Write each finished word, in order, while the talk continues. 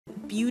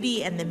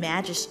Beauty and the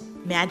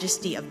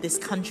majesty of this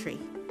country,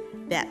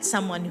 that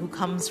someone who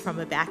comes from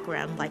a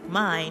background like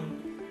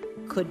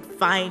mine could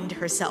find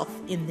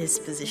herself in this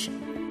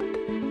position.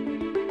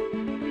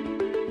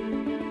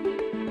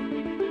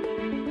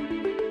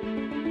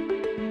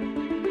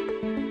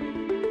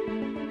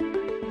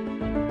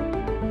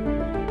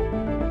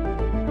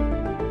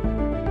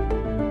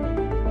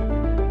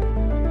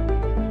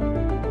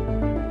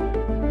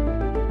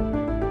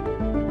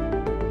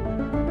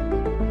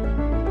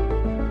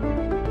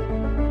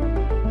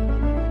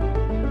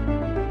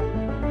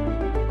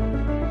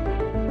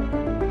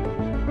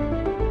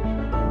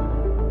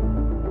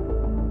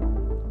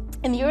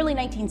 In the early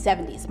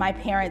 1970s, my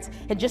parents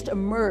had just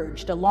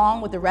emerged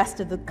along with the rest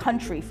of the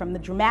country from the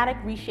dramatic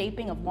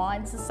reshaping of law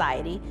and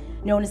society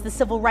known as the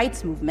Civil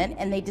Rights Movement,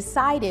 and they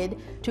decided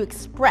to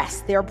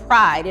express their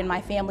pride in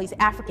my family's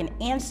African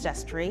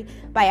ancestry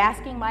by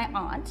asking my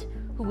aunt,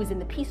 who was in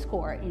the Peace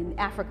Corps in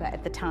Africa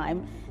at the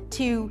time,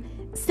 to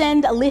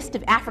send a list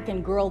of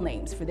African girl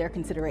names for their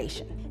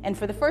consideration. And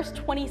for the first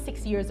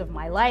 26 years of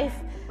my life,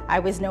 I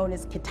was known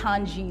as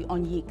Ketanji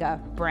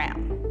Onyeka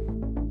Brown.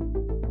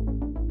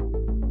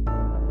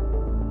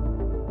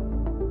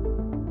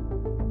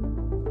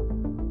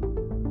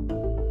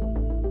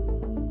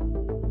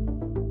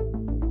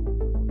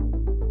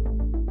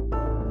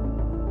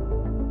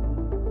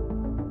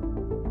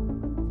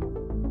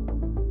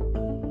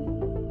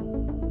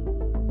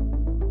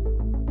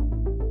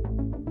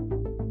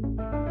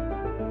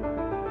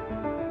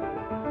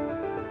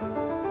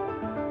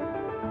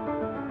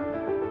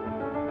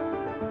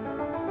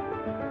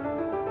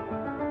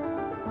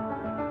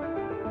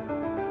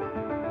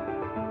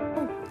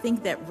 I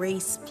think that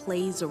race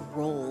plays a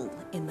role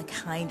in the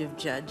kind of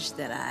judge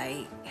that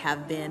I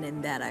have been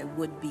and that I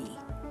would be.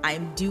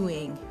 I'm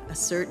doing a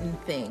certain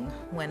thing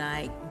when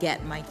I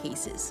get my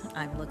cases.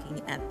 I'm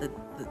looking at the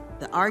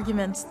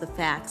arguments, the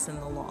facts,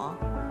 and the law.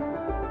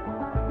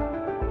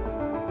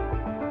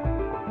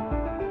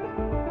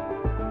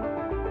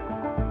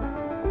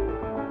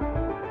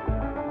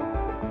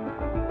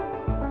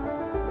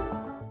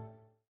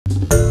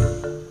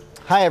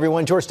 Hi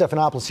everyone, George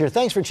Stephanopoulos here.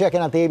 Thanks for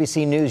checking out the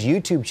ABC News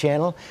YouTube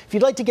channel. If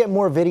you'd like to get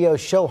more videos,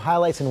 show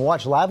highlights, and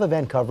watch live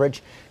event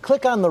coverage,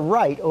 click on the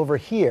right over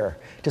here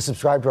to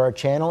subscribe to our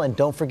channel, and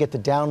don't forget to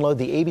download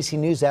the ABC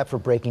News app for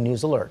breaking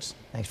news alerts.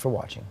 Thanks for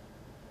watching.